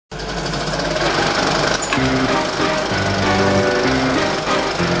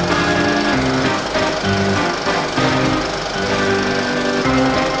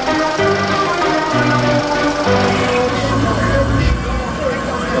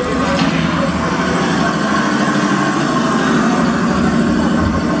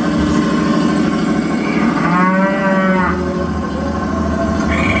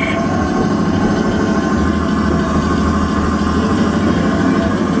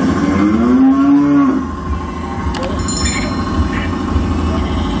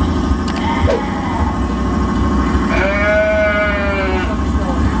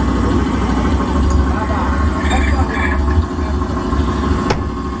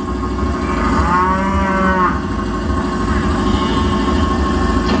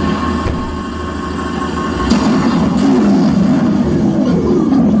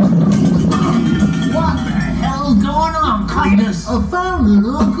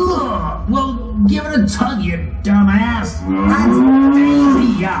Well, give it a tug, you dumbass. That's Daisy,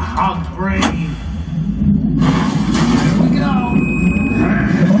 you hog brain. There we go.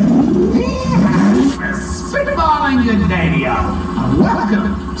 Spitballing, good day-o.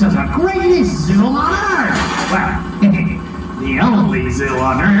 Welcome to the greatest zoo on Earth. Well, the only zoo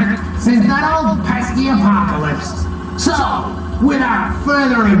on Earth since that old pesky apocalypse. So, without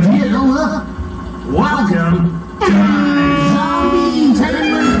further ado, welcome to Zombie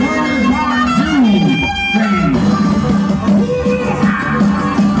Entertainment World War II.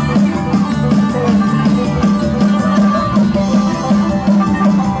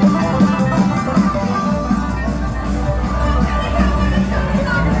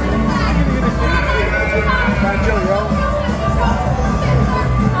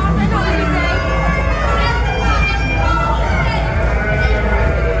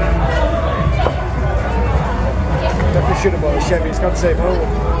 Should have bought a Chevy, it's got the same hole.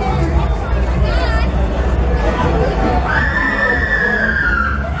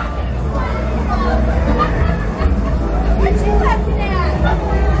 What you laughing at?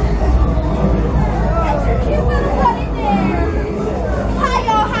 That's a cute little one in there. Hi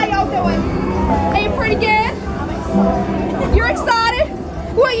y'all, how y'all doing? Are you pretty good? You're excited?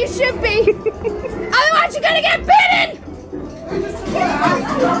 Well, you should be. Otherwise you're gonna get bitten!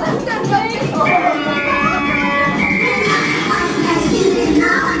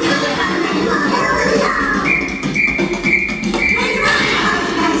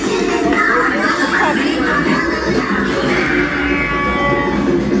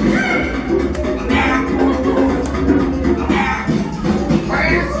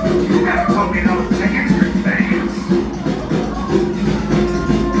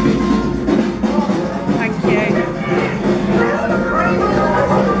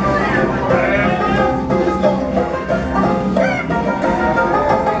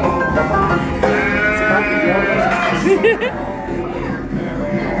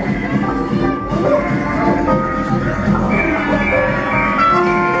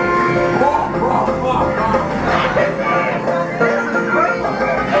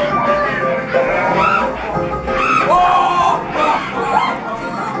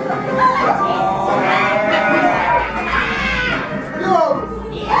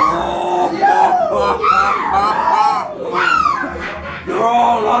 You're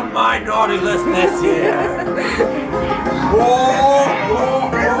all on my naughty list this year.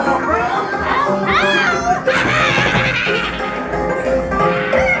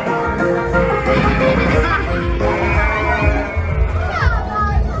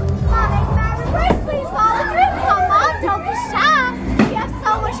 Please follow through. Come on, don't be shy. We have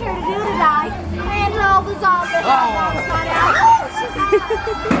so much here to do today. And all the zombies got out.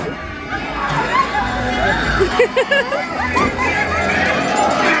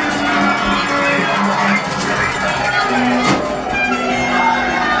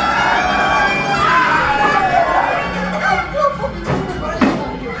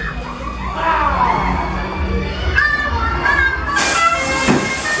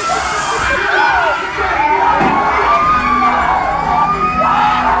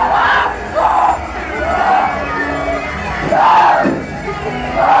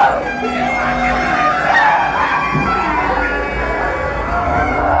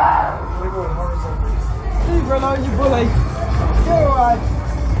 You bully. Go on.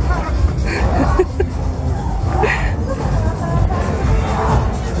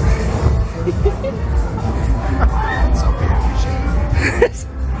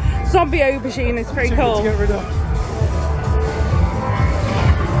 Zombie aubergine is pretty cool. To get rid of.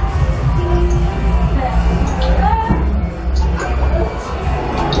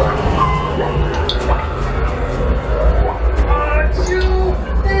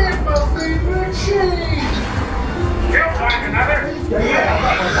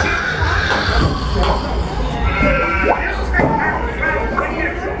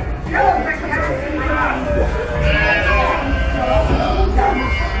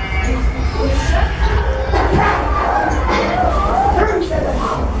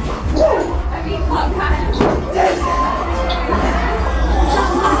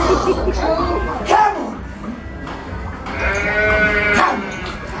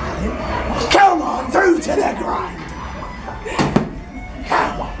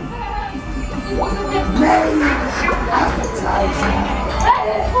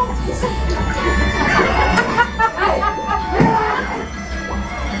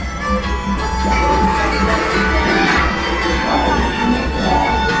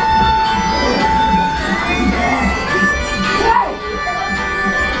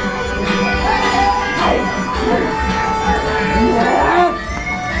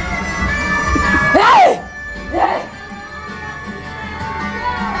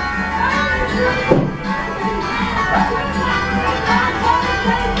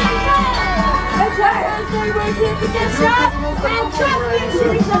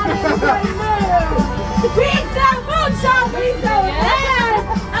 Big Sam Moonshot, he's so bad.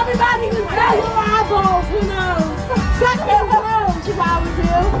 Everybody was saying your eyeballs, who knows? Shut your mouth, if I was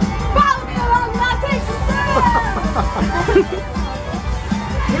you. Follow me along and I'll take you through.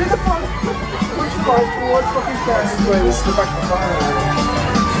 Where the fuck? Which part? What fucking fastest way? This is the back of the fire.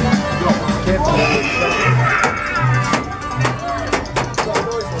 Can't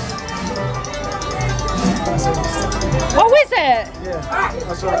Oh, is it? Yeah,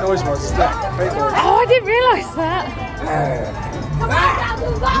 that's what that noise was. It's the paintball. Oh, I didn't realise that. Come on, down to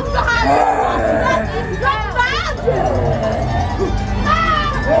the bottom behind you.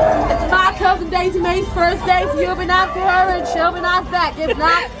 It's my cousin Daisy Mae's first day, so you'll be nice to her and she'll be nice back. If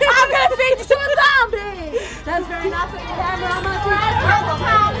not, I'm gonna feed you to a zombie. That's very nice of you, camera. I'm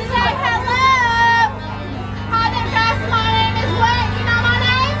gonna say hello. Hi there, guys. My name is what? You know my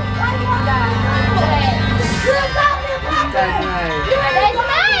name? You're a zombie apocalypse. Daisy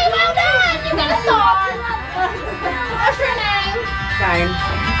Mae, well done. You get a star. What's your name? Jane.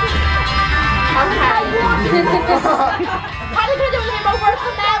 Okay. How did you do any more work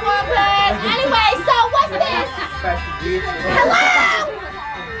from that one, please? Anyway, so what's this? Hello!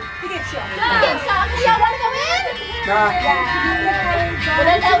 Gift shop. Gift shop. Do y'all want to go in? Nah. Well,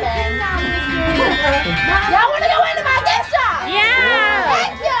 then no then. Y'all want to go into my gift shop? Yeah!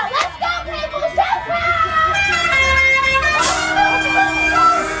 Thank you. Let's go, people. Showtime! Let's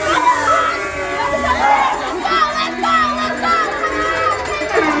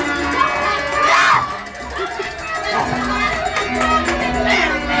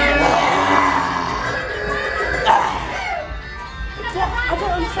go. I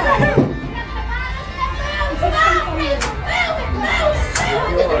don't understand.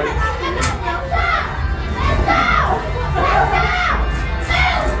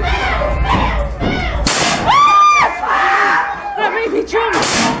 That made me jump.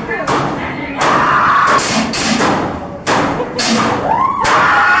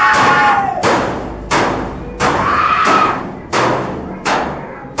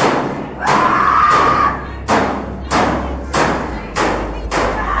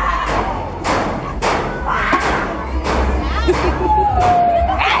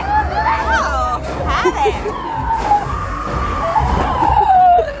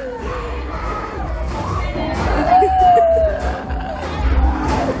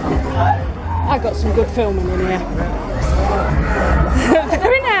 I got some good filming in here.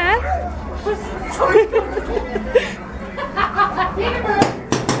 Very nice.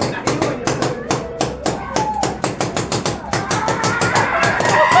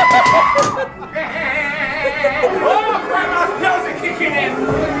 Oh, Grandma's pills are kicking in.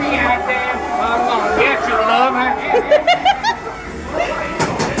 Goddamn. I'm gonna get you, love.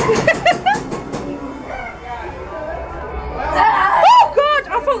 Oh God!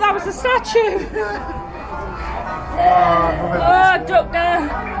 I thought that was a statue. Oh, duck down.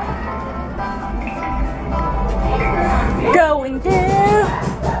 Going down.